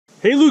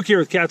Hey, Luke here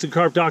with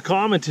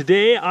catsandcarp.com, and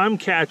today I'm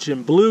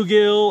catching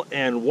bluegill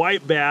and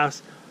white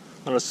bass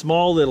on a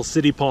small little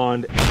city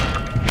pond.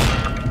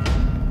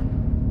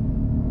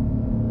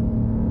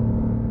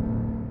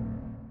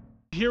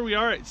 Here we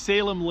are at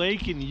Salem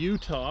Lake in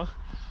Utah,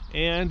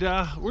 and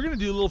we're gonna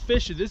do a little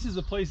fishing. This is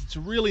a place that's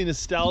really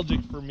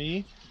nostalgic for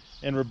me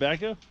and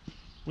Rebecca.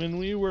 When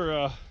we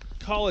were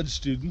college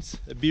students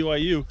at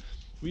BYU,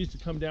 we used to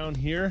come down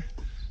here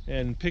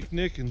and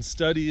picnic and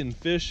study and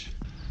fish.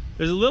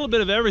 There's a little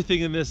bit of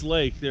everything in this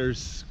lake.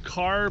 There's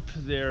carp,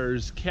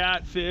 there's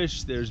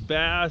catfish, there's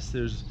bass,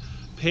 there's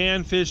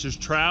panfish, there's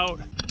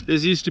trout.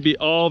 This used to be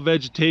all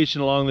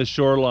vegetation along the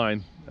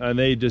shoreline, and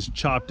they just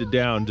chopped it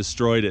down,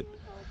 destroyed it,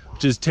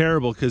 which is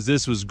terrible because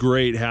this was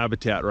great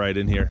habitat right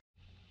in here.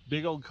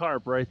 Big old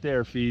carp right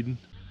there feeding.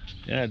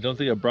 Yeah, I don't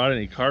think I brought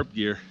any carp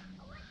gear.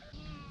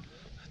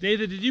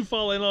 Nathan, did you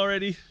fall in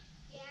already?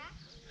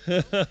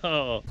 Yeah.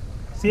 Oh.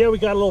 See how we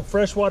got a little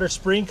freshwater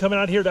spring coming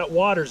out here? That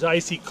water's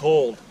icy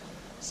cold.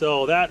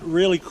 So that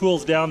really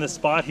cools down this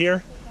spot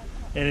here.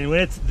 And when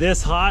it's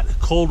this hot,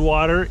 cold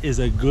water is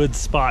a good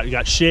spot. You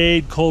got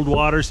shade, cold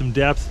water, some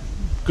depth,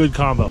 good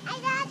combo. I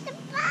got the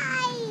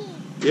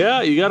bite.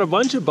 Yeah, you got a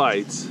bunch of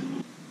bites.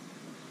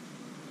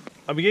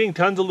 I'm getting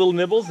tons of little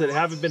nibbles that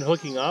haven't been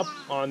hooking up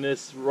on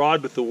this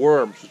rod with the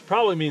worms, which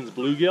probably means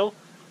bluegill,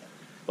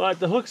 but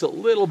the hook's a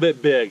little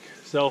bit big.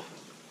 So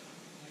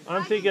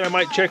I'm thinking I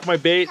might check my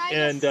bait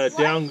and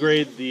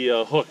downgrade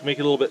the hook, make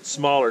it a little bit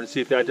smaller, and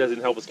see if that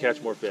doesn't help us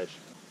catch more fish.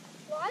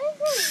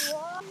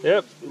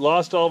 Yep,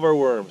 lost all of our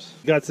worms.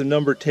 Got some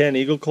number 10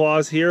 eagle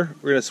claws here.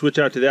 We're gonna switch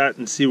out to that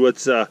and see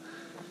what's out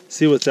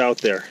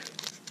there.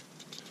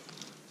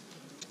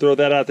 Throw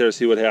that out there,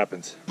 see what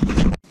happens.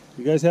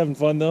 You guys having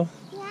fun though?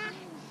 Yeah.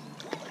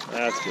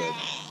 That's good.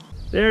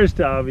 There's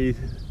Tommy,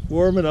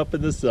 warming up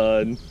in the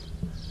sun.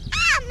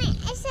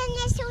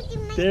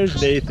 There's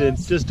Nathan,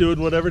 just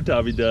doing whatever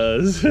Tommy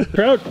does.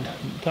 Trout,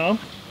 Tom.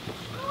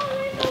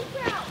 Oh,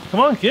 trout. Come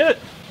on, get it.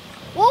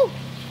 Whoa,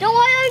 don't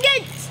want to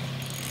get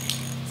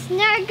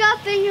snagged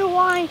up in your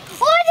line.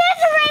 Oh, it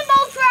is a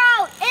rainbow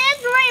trout. It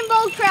is a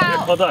rainbow trout.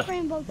 Here, hold on.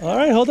 Rainbow trout. All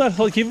right, hold on.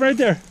 Keep him right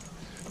there.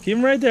 Keep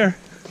him right there.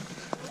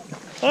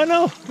 Oh,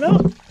 no, no.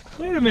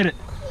 Wait a minute.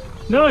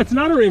 No, it's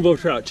not a rainbow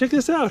trout. Check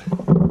this out.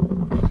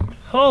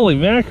 Holy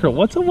mackerel,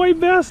 what's a white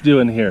bass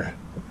doing here?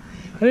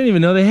 I didn't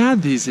even know they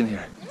had these in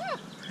here.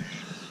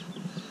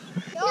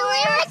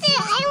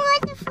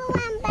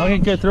 Okay,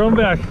 good, throw him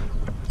back.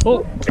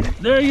 Oh,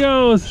 there he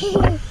goes.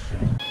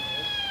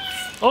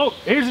 Oh,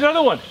 here's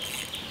another one.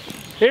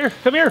 Here,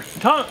 come here,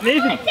 Tom,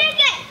 Nathan. Take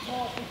it.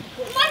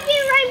 It might be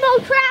a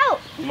rainbow trout.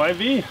 It might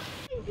be.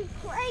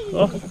 Crazy.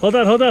 Oh, hold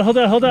on. Oh,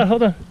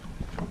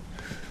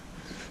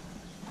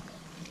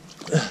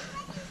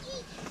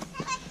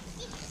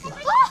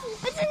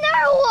 it's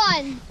another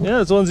one. Yeah,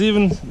 this one's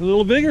even a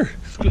little bigger.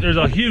 There's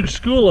a huge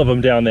school of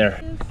them down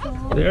there.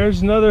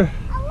 There's another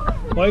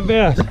white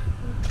bass.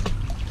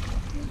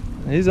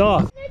 He's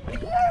off.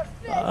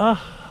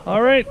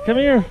 All right, come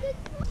here.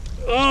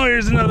 Oh,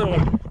 here's another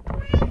one.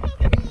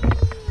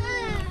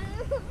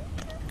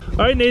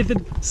 All right,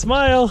 Nathan,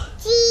 smile.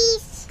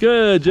 Cheese.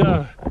 Good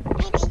job.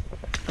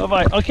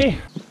 Bye-bye. Okay.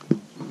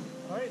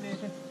 All right,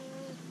 Nathan.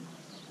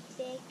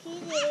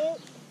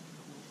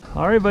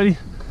 All right, buddy.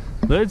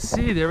 Let's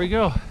see. There we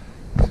go.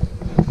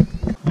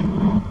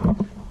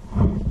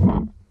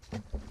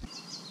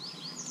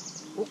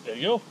 Oh, there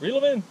you go. Reel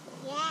him in.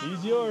 Yeah.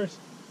 He's yours.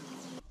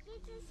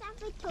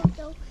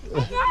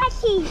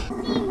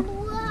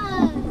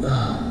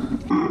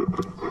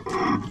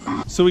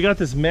 So we got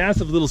this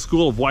massive little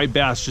school of white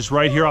bass just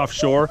right here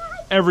offshore.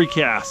 Every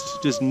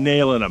cast, just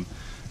nailing them.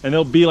 And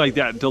they'll be like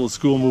that until the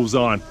school moves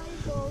on.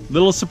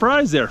 Little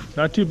surprise there,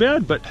 not too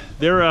bad, but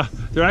they're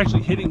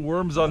actually hitting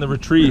worms on the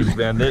retrieve,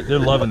 man. They're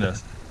loving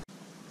this.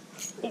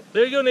 Oh,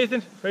 there you go,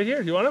 Nathan, right here.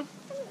 Do you want them?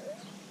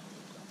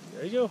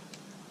 There you go.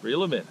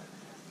 Reel them in.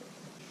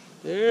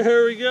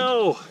 There we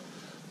go.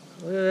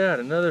 Look at that,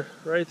 another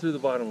right through the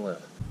bottom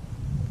lip.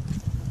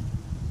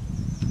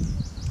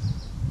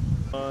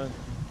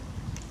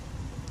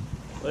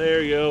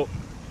 There you go.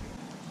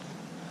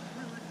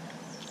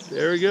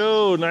 There we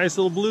go, nice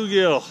little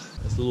bluegill.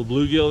 Nice little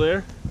bluegill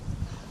there.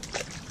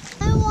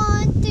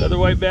 Another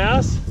white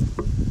bass.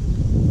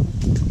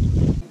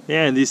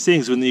 Yeah, and these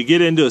things, when you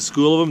get into a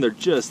school of them, they're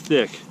just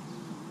thick.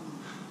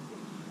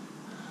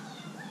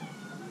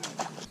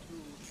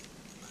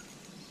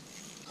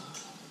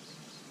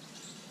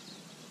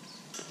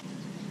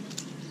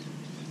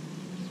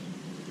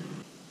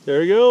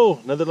 There you go,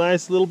 another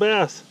nice little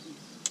bass.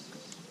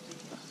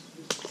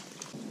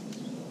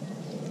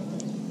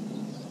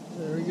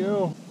 There we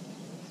go.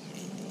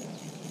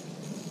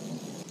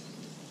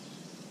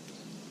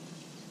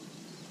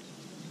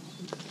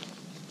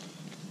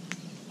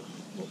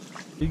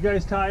 You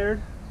guys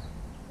tired?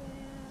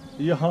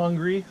 Are you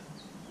hungry?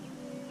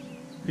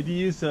 Could you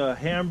use a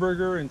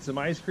hamburger and some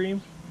ice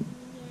cream?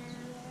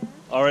 Yeah.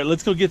 All right,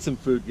 let's go get some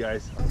food,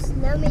 guys. It's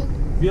yummy.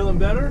 Feeling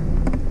better?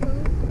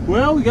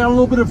 Well, we got a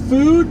little bit of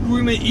food. We're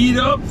gonna eat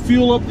up,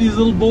 fuel up these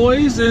little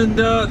boys, and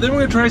then we're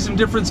gonna try some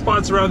different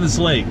spots around this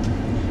lake.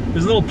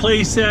 There's a little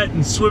play set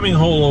and swimming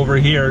hole over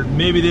here.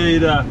 Maybe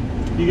they'd,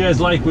 you guys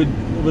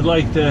would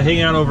like to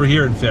hang out over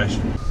here and fish.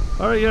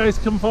 All right, guys,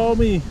 come follow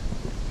me.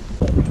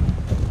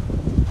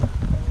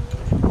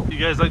 You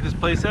guys like this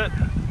play set?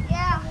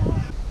 Yeah.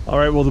 All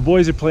right, well, the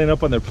boys are playing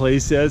up on their play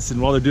sets,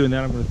 and while they're doing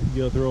that, I'm gonna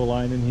go throw a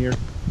line in here.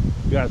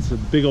 We got some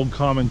big old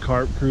common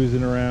carp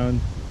cruising around.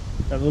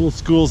 Got little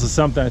schools of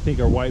something I think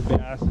are white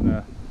bass and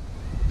a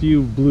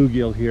few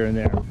bluegill here and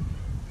there.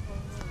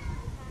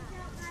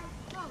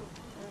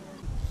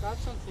 Grab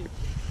something.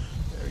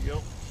 There we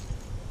go.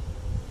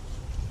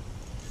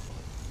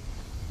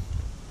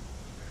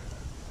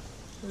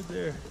 Right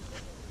there.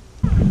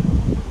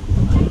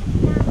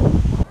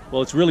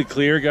 Well, it's really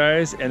clear,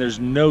 guys, and there's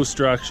no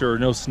structure or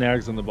no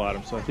snags on the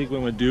bottom. So I think what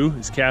I'm gonna do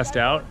is cast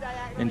out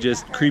and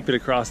just creep it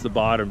across the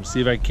bottom,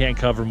 see if I can't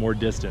cover more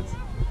distance.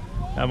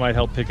 That might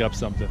help pick up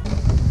something.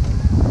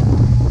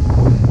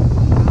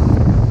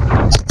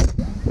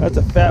 That's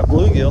a fat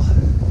bluegill.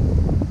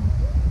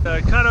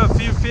 Caught a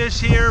few fish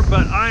here,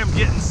 but I am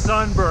getting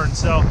sunburned,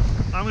 so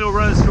I'm gonna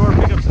run to the store,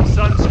 pick up some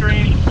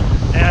sunscreen,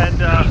 and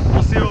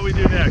we'll see what we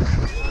do next.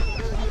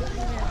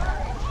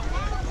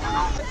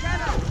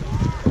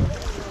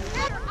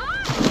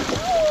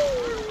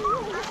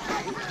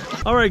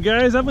 All right,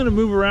 guys, I'm gonna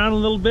move around a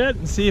little bit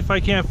and see if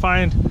I can't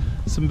find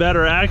some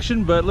better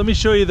action, but let me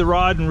show you the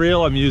rod and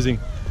reel I'm using.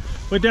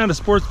 Went down to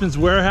Sportsman's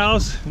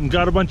Warehouse and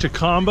got a bunch of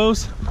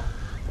combos.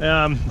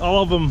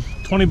 All of them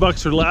 20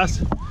 bucks or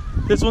less.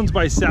 This one's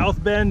by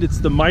South Bend. It's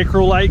the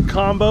Microlight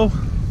combo,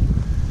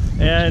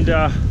 and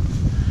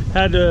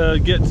had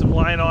to get some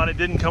line on it.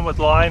 Didn't come with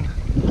line,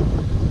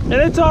 and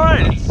it's all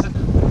right.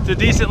 It's a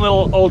decent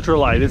little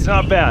ultralight. It's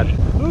not bad.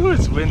 Ooh,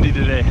 it's windy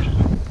today.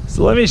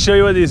 So let me show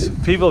you what these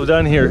people have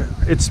done here.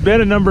 It's been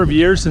a number of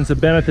years since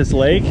I've been at this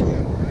lake,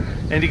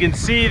 and you can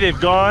see they've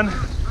gone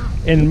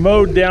and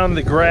mowed down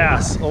the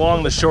grass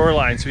along the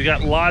shoreline. So we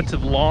got lots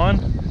of lawn,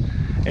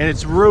 and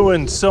it's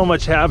ruined so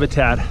much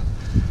habitat.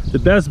 The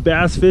best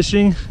bass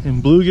fishing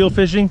and bluegill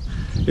fishing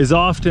is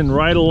often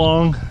right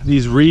along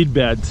these reed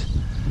beds.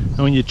 And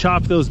when you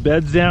chop those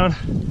beds down,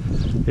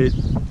 it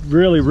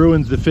really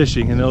ruins the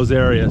fishing in those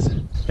areas.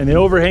 And the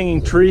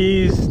overhanging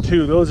trees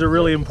too, those are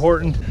really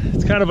important.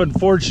 It's kind of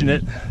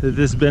unfortunate that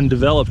this has been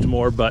developed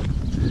more, but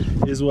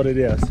it is what it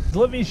is.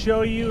 Let me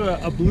show you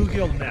a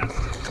bluegill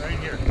nest right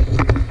here.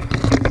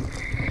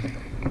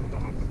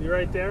 See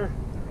right there?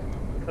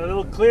 That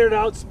little cleared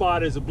out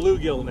spot is a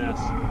bluegill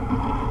nest.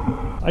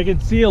 I can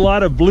see a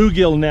lot of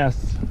bluegill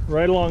nests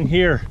right along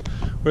here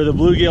where the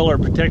bluegill are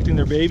protecting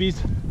their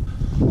babies.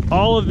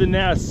 All of the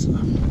nests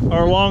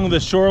are along the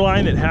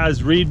shoreline that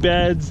has reed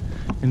beds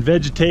and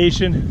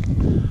vegetation.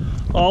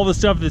 All the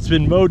stuff that's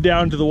been mowed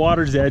down to the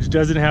water's edge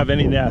doesn't have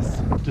any nests.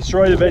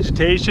 Destroy the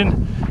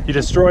vegetation, you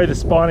destroy the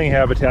spawning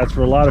habitats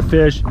for a lot of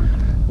fish.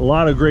 A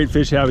lot of great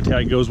fish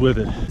habitat goes with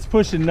it. It's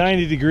pushing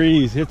 90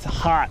 degrees, it's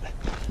hot.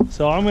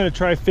 So I'm gonna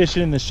try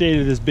fishing in the shade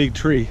of this big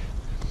tree.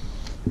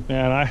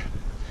 Man,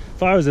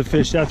 if I was a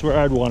fish, that's where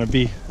I'd wanna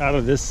be, out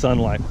of this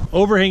sunlight.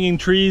 Overhanging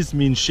trees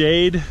mean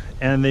shade,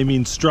 and they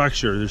mean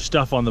structure. There's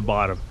stuff on the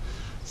bottom.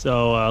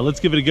 So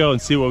let's give it a go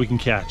and see what we can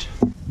catch.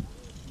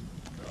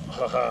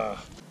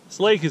 This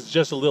lake is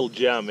just a little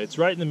gem. It's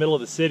right in the middle of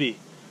the city,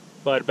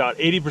 but about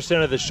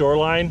 80% of the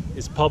shoreline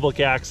is public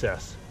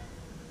access.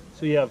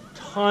 So you have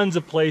tons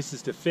of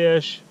places to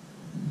fish.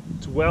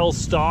 It's well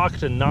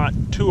stocked and not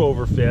too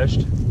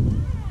overfished.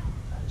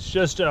 It's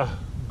just a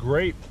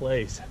great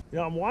place. You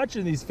know, I'm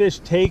watching these fish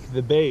take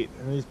the bait,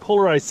 and these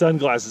polarized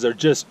sunglasses are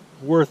just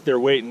worth their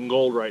weight in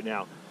gold right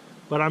now.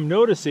 But I'm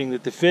noticing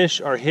that the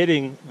fish are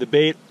hitting the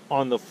bait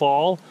on the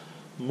fall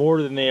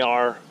more than they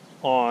are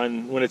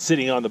on when it's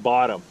sitting on the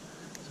bottom.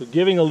 So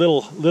giving a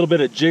little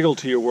bit of jiggle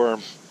to your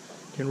worm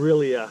can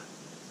really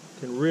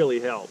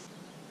help.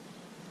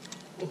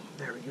 Oh,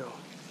 there we go.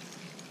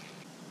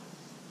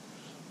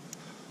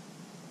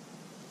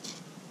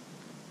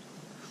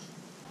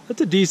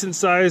 That's a decent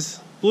size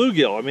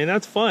bluegill. I mean,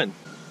 that's fun.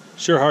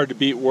 Sure hard to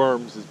beat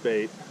worms as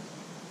bait.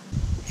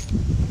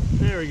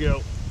 There we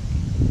go.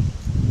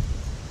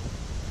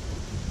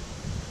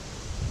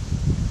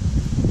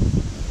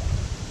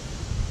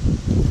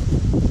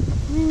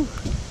 Whew.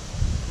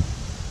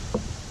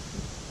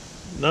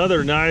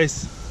 Another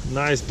nice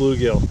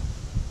bluegill.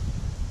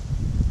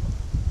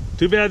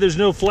 Too bad there's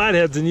no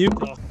flatheads in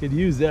Utah. Could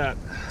use that.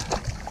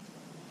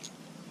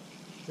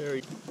 There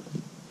we go.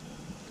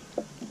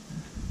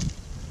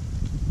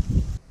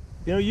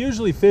 You know,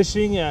 usually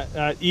fishing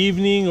at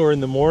evening or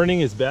in the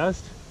morning is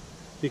best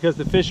because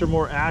the fish are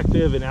more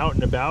active and out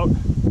and about.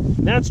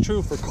 And that's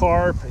true for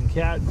carp and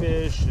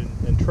catfish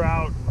and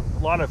trout, a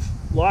lot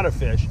of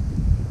fish.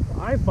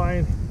 I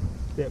find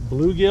that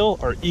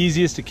bluegill are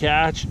easiest to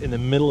catch in the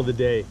middle of the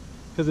day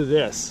because of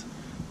this.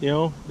 You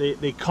know,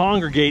 they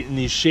congregate in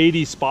these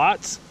shady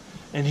spots,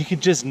 and you can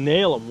just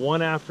nail them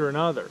one after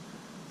another.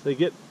 They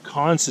get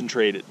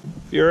concentrated.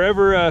 If you're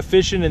ever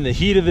fishing in the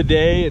heat of the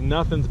day and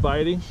nothing's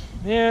biting,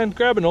 man,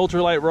 grab an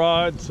ultralight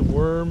rod, some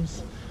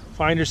worms,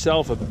 find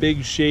yourself a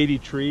big shady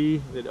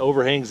tree that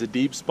overhangs a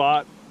deep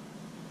spot,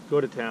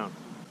 go to town.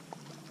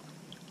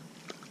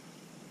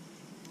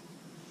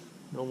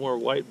 No more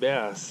white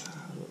bass.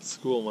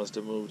 School must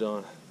have moved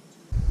on.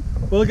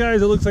 Well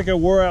guys, it looks like I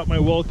wore out my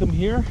welcome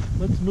here.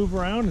 Let's move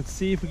around and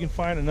see if we can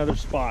find another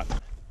spot.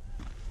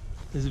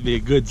 This would be a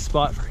good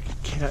spot for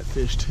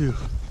catfish too.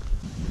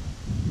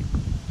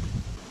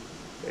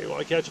 Hey, you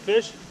want to catch a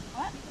fish?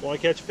 What? You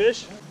want to catch a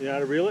fish? You know how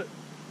to reel it?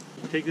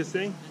 Take this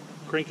thing,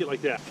 crank it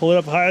like that. Pull it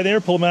up high there,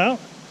 pull them out.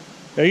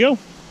 There you go.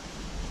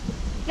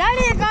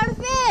 Daddy, I got a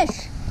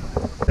fish.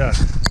 Done.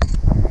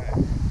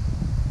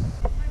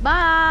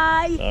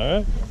 Bye. All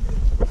right.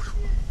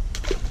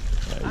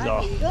 That is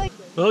all.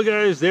 Well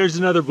guys, there's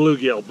another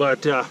bluegill,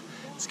 but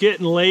it's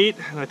getting late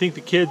and I think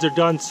the kids are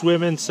done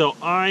swimming, so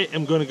I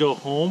am going to go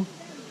home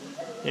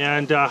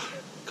and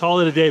call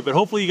it a day. But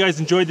hopefully you guys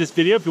enjoyed this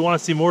video. If you want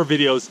to see more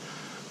videos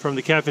from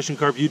the Catfish and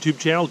Carp YouTube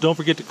channel, don't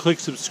forget to click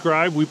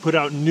subscribe. We put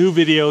out new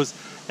videos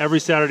every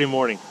Saturday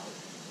morning.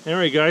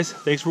 Anyway guys,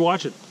 thanks for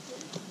watching.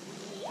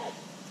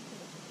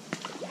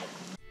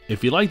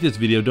 If you like this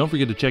video, don't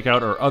forget to check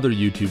out our other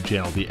YouTube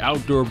channel, the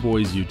Outdoor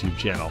Boys YouTube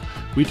channel.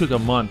 We took a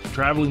month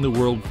traveling the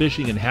world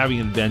fishing and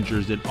having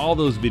adventures, and all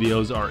those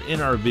videos are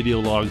in our video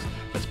logs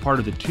as part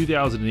of the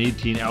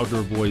 2018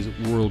 Outdoor Boys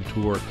World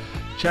Tour.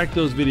 Check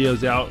those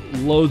videos out.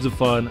 Loads of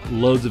fun,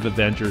 loads of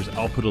adventures.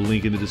 I'll put a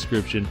link in the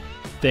description.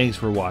 Thanks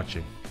for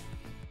watching.